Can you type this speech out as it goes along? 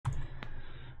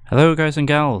Hello guys and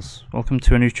gals, welcome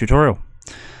to a new tutorial.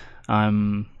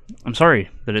 I'm sorry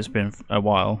that it's been a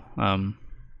while.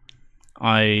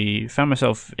 I found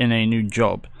myself in a new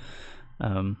job,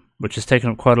 which has taken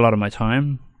up quite a lot of my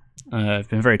time. I've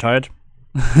been very tired.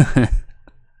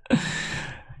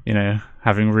 You know,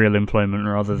 having real employment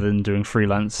rather than doing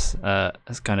freelance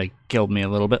has kind of killed me a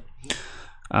little bit.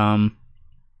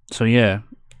 So yeah,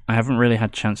 I haven't really had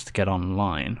a chance to get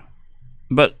online,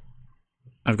 but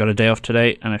I've got a day off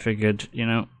today, and I figured, you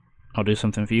know, I'll do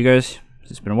something for you guys.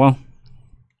 It's been a while.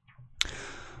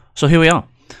 So here we are.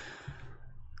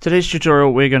 Today's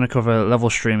tutorial, we're going to cover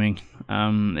level streaming.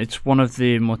 It's one of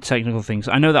the more technical things.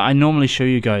 I know that I normally show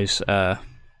you guys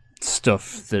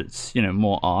stuff that's, you know,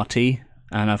 more arty,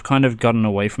 and I've kind of gotten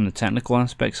away from the technical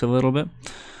aspects a little bit.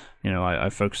 You know,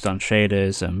 I focused on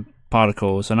shaders and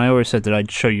particles, and I always said that I'd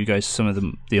show you guys some of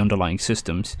the underlying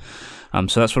systems.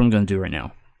 So that's what I'm going to do right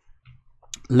now.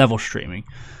 Level streaming.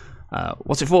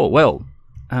 What's it for? Well,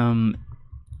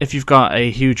 if you've got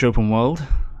a huge open world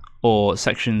or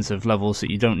sections of levels that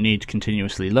you don't need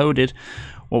continuously loaded,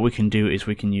 what we can do is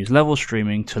we can use level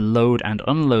streaming to load and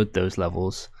unload those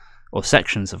levels or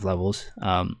sections of levels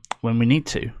when we need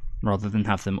to, rather than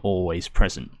have them always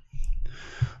present.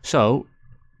 So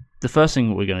the first thing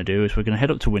that we're going to do is we're going to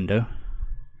head up to Window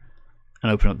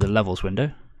and open up the Levels window.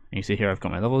 And you see here I've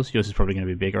got my levels. Yours is probably going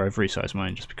to be bigger. I've resized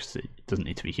mine just because it doesn't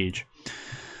need to be huge.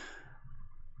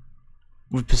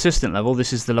 With persistent level,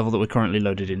 this is the level that we're currently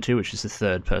loaded into, which is the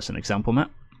third person example map.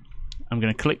 I'm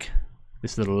going to click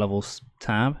this little levels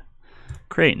tab,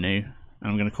 create new, and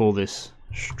I'm going to call this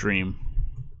stream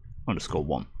 _1.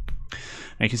 Now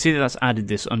you can see that that's added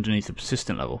this underneath the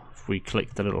persistent level. If we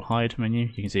click the little hide menu,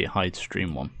 you can see it hides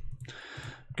stream 1. I'm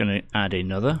going to add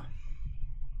another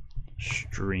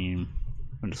stream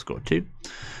 _2,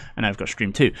 and I've got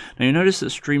stream 2. Now you notice that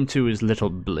stream 2 is lit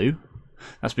up blue.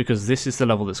 That's because this is the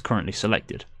level that's currently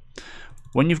selected.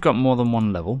 When you've got more than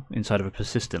one level inside of a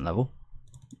persistent level,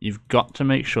 you've got to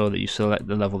make sure that you select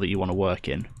the level that you want to work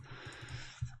in.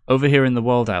 Over here in the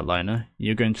world outliner,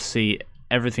 you're going to see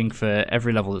everything for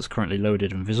every level that's currently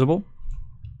loaded and visible.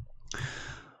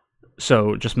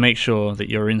 So just make sure that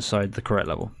you're inside the correct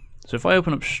level. So if I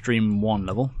open up stream 1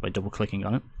 level by double clicking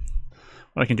on it,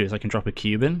 what I can do is I can drop a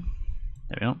cube in.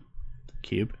 There we are.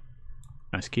 Cube.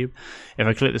 Nice cube. If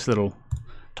I click this little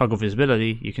toggle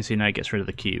visibility, you can see now it gets rid of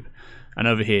the cube. And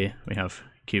over here we have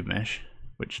cube mesh,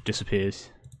 which disappears.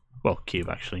 Well, cube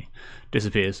actually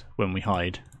disappears when we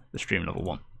hide the stream level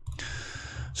 1.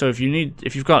 So if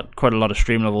you've got quite a lot of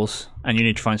stream levels and you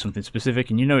need to find something specific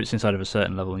and you know it's inside of a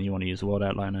certain level and you want to use the world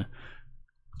outliner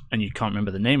and you can't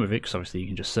remember the name of it because obviously you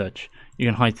can just search, you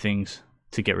can hide things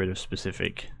to get rid of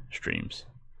specific streams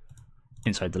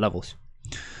inside the levels.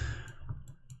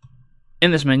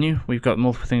 In this menu we've got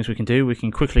multiple things we can do. We can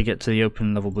quickly get to the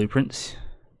open level blueprints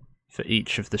for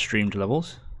each of the streamed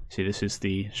levels. See, this is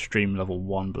the stream level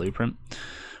 1 blueprint.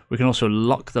 We can also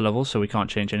lock the level so we can't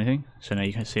change anything. So now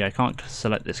you can see I can't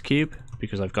select this cube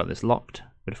because I've got this locked,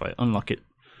 but if I unlock it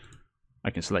I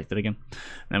can select it again.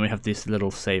 And then we have these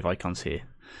little save icons here.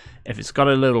 If it's got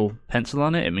a little pencil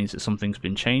on it, it means that something's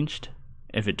been changed.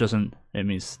 If it doesn't, it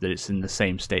means that it's in the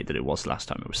same state that it was last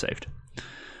time it was saved.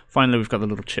 Finally, we've got the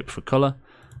little chip for color.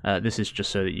 This is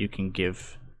just so that you can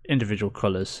give individual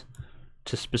colors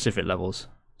to specific levels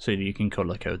so that you can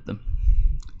color code them.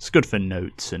 It's good for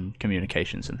notes and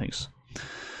communications and things.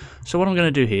 So what I'm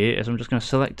going to do here is I'm just going to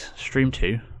select stream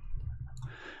 2,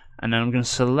 and then I'm going to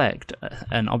select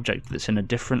an object that's in a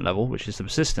different level, which is the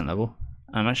persistent level.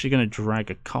 I'm actually going to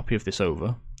drag a copy of this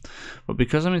over. But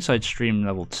because I'm inside stream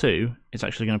level 2, it's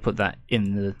actually going to put that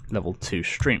in the level 2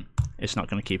 stream. It's not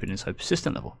going to keep it inside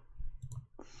persistent level.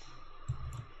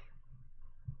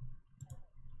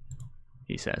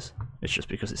 He says. It's just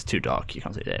because it's too dark. You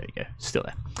can't see it. There we go. It's still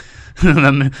there.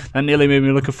 That nearly made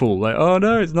me look a fool. Like, oh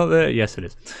no, it's not there. Yes, it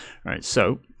is. Alright,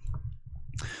 so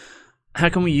how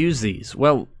can we use these?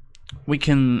 Well, we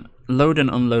can load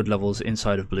and unload levels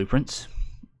inside of blueprints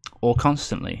or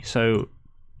constantly. So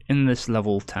in this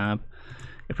level tab,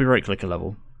 if we right click a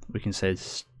level, we can say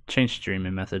change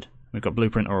streaming method. We've got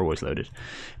blueprint or always loaded.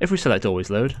 If we select always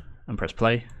load and press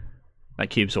play, that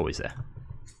cube's always there.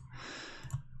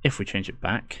 If we change it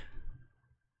back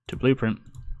to blueprint,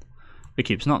 the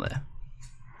cube's not there.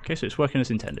 Okay, so it's working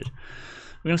as intended.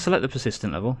 We're going to select the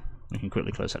persistent level. We can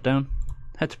quickly close that down,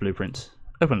 head to blueprints,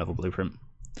 open level blueprint,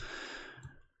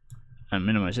 and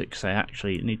minimize it because I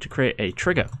actually need to create a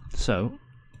trigger. So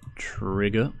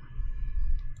trigger,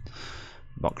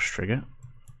 box trigger.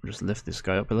 We'll just lift this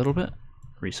guy up a little bit,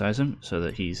 resize him so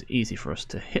that he's easy for us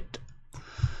to hit. There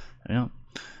we are.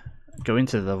 Go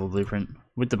into the level blueprint,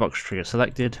 with the box trigger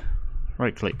selected,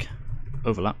 right click,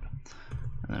 overlap,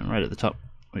 and then right at the top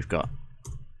we've got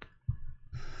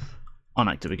on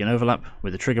actor begin overlap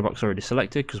with the trigger box already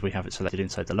selected because we have it selected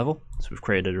inside the level, so we've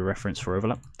created a reference for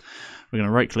overlap. We're going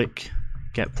to right click,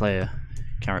 get player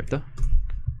character.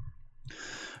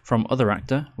 From other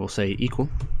actor we'll say equal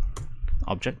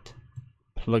object,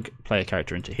 plug player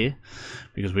character into here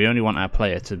because we only want our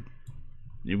player to,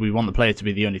 we want the player to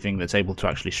be the only thing that's able to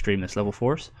actually stream this level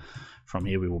for us. From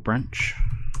here we will branch,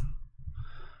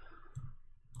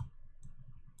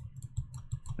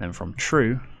 then from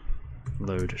true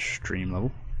load stream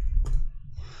level.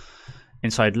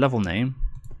 Inside level name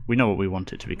we know what we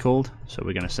want it to be called, so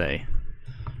we're going to say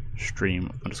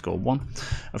stream_1.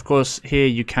 Of course here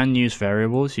you can use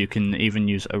variables, you can even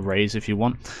use arrays if you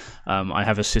want. I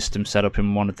have a system set up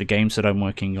in one of the games that I'm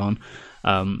working on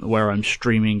where I'm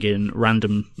streaming in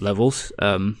random levels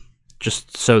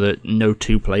just so that no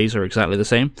two plays are exactly the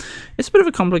same. It's a bit of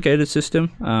a complicated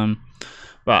system,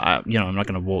 but you know, I'm not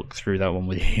going to walk through that one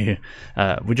with you.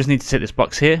 We just need to set this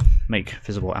box here, make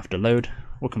visible after load.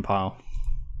 We'll compile,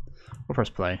 we'll press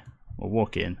play, we'll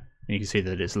walk in, and you can see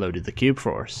that it's loaded the cube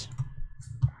for us.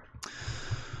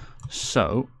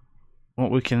 So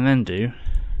what we can then do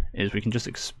is we can just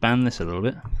expand this a little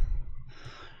bit.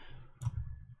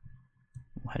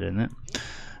 We'll head in there,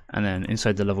 and then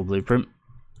inside the level blueprint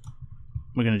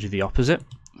we're going to do the opposite.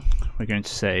 We're going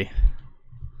to say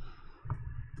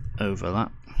overlap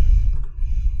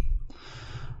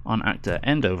on actor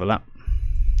end overlap,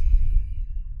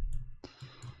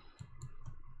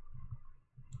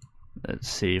 let's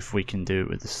see if we can do it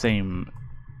with the same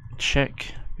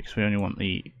check because we only want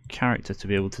the character to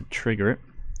be able to trigger it.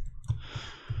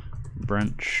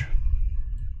 Branch,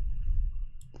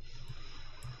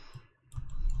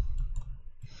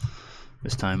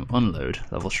 this time unload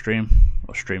level stream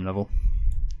or stream level.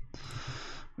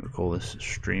 We'll call this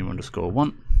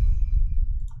stream_1.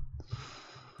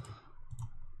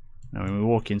 Now when we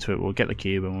walk into it we'll get the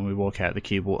cube, and when we walk out the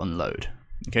cube will unload.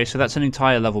 Okay, so that's an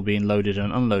entire level being loaded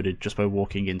and unloaded just by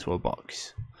walking into a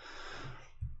box.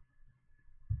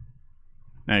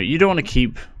 Now you don't want to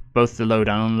keep both the load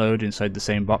and unload inside the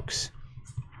same box.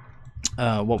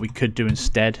 What we could do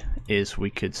instead is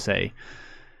we could say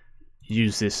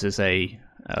use this as a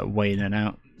way in and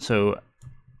out. So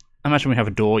imagine we have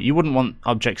a door. You wouldn't want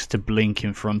objects to blink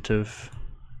in front of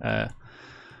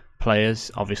players,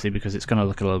 obviously, because it's going to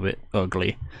look a little bit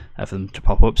ugly for them to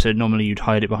pop up. So normally you'd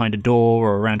hide it behind a door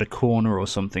or around a corner or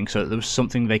something, so there was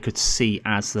something they could see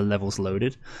as the level's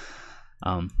loaded.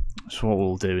 So what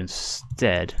we'll do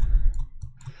instead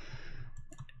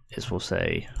is we'll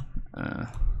say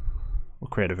we'll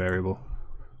create a variable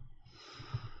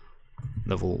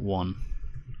level 1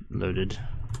 loaded.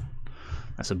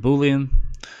 That's a boolean.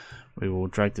 We will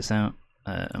drag this out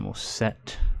and we'll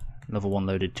set level 1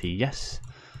 loaded to yes.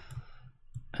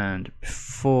 And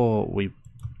before we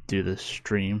do the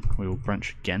stream, we will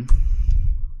branch again.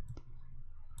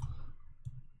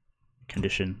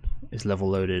 Condition is level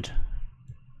loaded.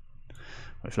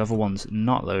 If level 1's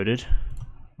not loaded,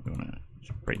 we want to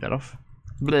just break that off.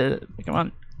 Blah, come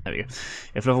on, there we go.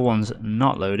 If level 1's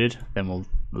not loaded, then we'll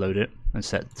load it and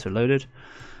set to loaded.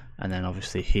 And then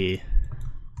obviously here,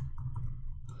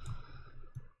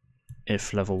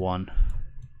 if level 1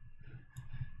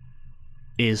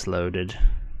 is loaded,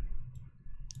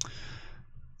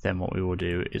 then what we will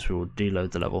do is we will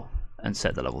deload the level and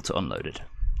set the level to unloaded.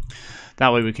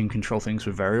 That way we can control things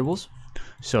with variables.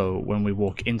 So when we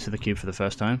walk into the cube for the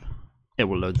first time, it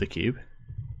will load the cube.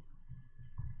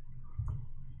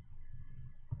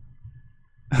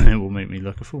 And it will make me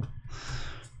look a fool.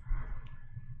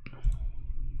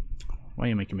 Why are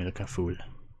you making me look a fool?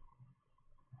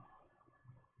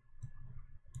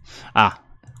 Ah,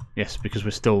 yes, because we're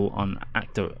still on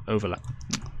actor overlap.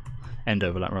 End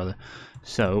overlap rather.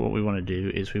 So what we want to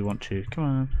do is we want to, come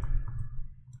on,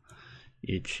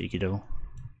 you cheeky devil.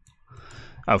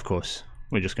 Oh, of course,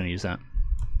 we're just going to use that.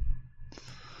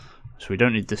 So we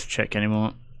don't need this check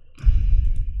anymore.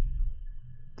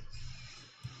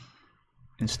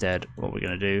 Instead, what we're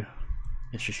going to do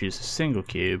is just use a single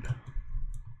cube.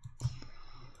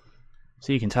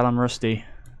 So you can tell I'm rusty.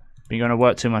 Been going to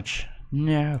work too much.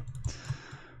 No.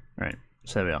 Right,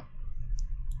 so there we are.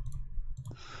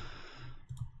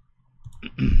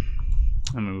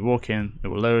 And when we walk in, it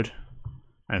will load,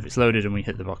 and if it's loaded and we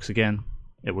hit the box again,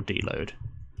 it will deload.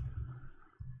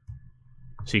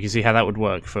 So you can see how that would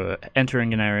work for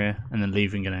entering an area and then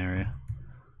leaving an area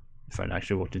if I'd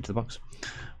actually walked into the box.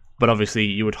 But obviously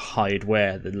you would hide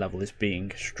where the level is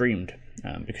being streamed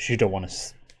because you don't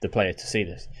want the player to see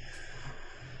this.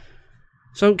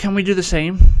 So can we do the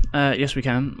same? Yes, we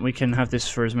can. We can have this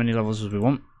for as many levels as we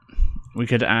want. We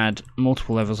could add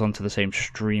multiple levels onto the same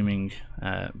streaming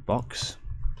box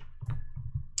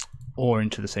or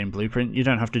into the same blueprint. You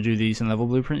don't have to do these in level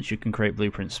blueprints. You can create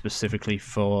blueprints specifically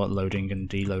for loading and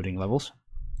deloading levels.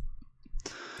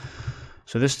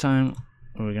 So this time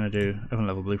we're going to do open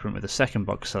level blueprint with the second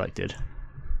box selected.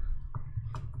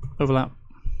 Overlap.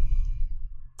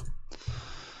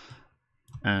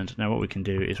 And now what we can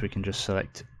do is we can just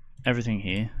select everything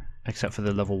here except for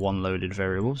the level 1 loaded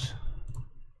variables.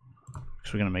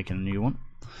 So we're going to make a new one.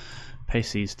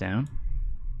 Paste these down.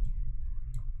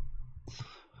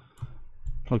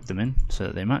 Plug them in so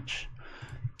that they match.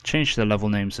 Change the level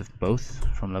names of both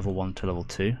from level 1 to level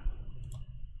 2.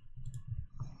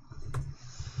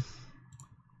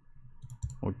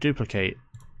 We'll duplicate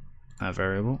our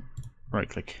variable. Right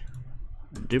click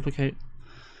and duplicate.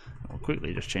 We'll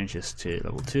quickly just change this to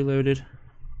level 2 loaded,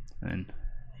 and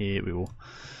here we will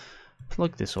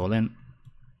plug this all in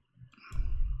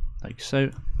like so,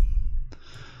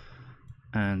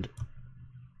 and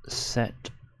set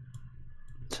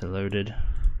to loaded,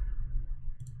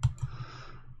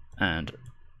 and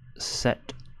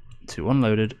set to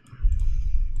unloaded.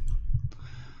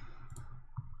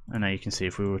 And now you can see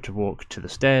if we were to walk to the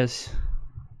stairs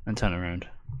and turn around,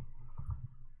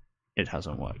 it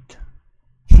hasn't worked.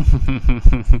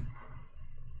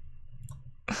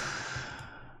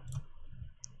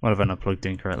 What have I not plugged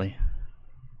in correctly?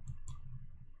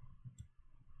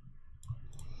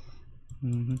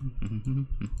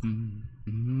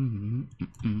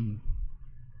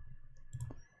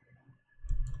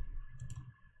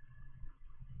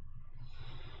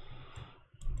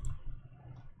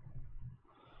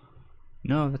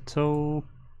 No, that's all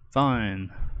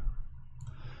fine.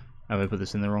 Have I put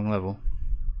this in the wrong level?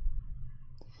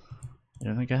 I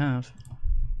don't think I have.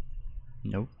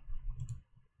 Nope.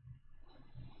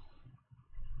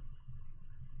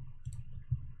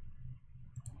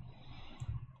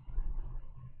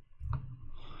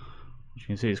 As you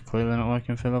can see, it's clearly not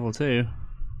working for level 2.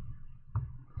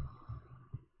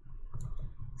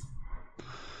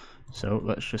 So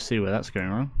let's just see where that's going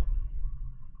wrong.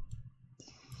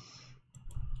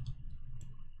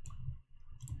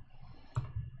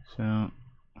 So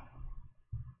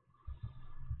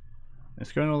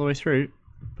it's going all the way through,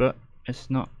 but it's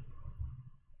not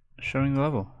showing the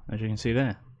level, as you can see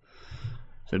there.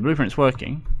 So the blueprint's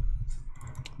working,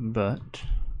 but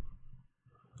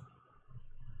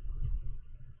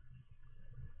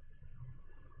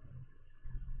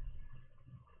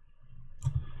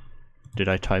did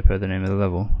I typo the name of the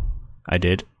level? I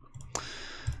did.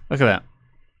 Look at that.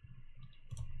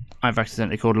 I've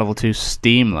accidentally called level 2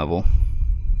 Steam level.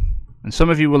 And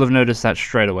some of you will have noticed that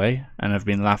straight away and have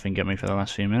been laughing at me for the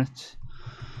last few minutes.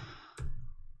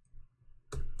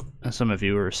 And some of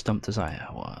you were as stumped as I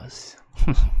was.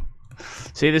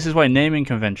 See, this is why naming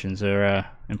conventions are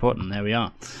important. There we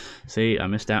are. See, I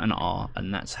missed out an R,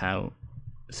 and that's how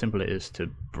simple it is to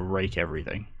break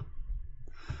everything.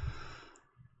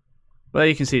 Well,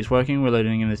 you can see it's working. We're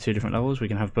loading in the 2 different levels. We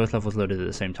can have both levels loaded at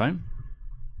the same time.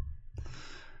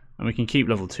 And we can keep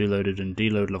level 2 loaded and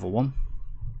deload level 1.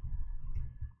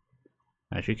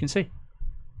 As you can see.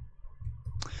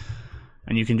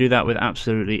 And you can do that with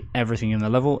absolutely everything in the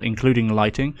level, including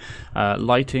lighting.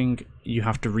 Lighting you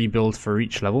have to rebuild for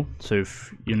each level. So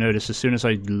if you notice, as soon as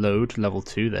I load level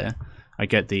 2 there, I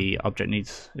get the object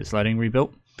needs its lighting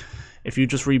rebuilt. If you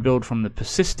just rebuild from the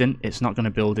persistent, it's not going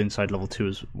to build inside level 2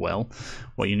 as well.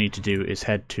 What you need to do is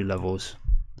head to levels,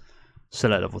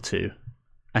 select level 2,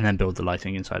 and then build the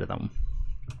lighting inside of that one.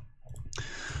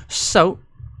 So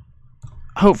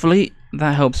hopefully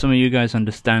that helps some of you guys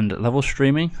understand level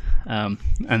streaming and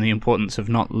the importance of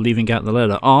not leaving out the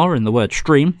letter R in the word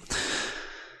stream.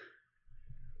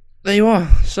 There you are.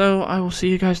 So I will see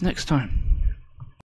you guys next time.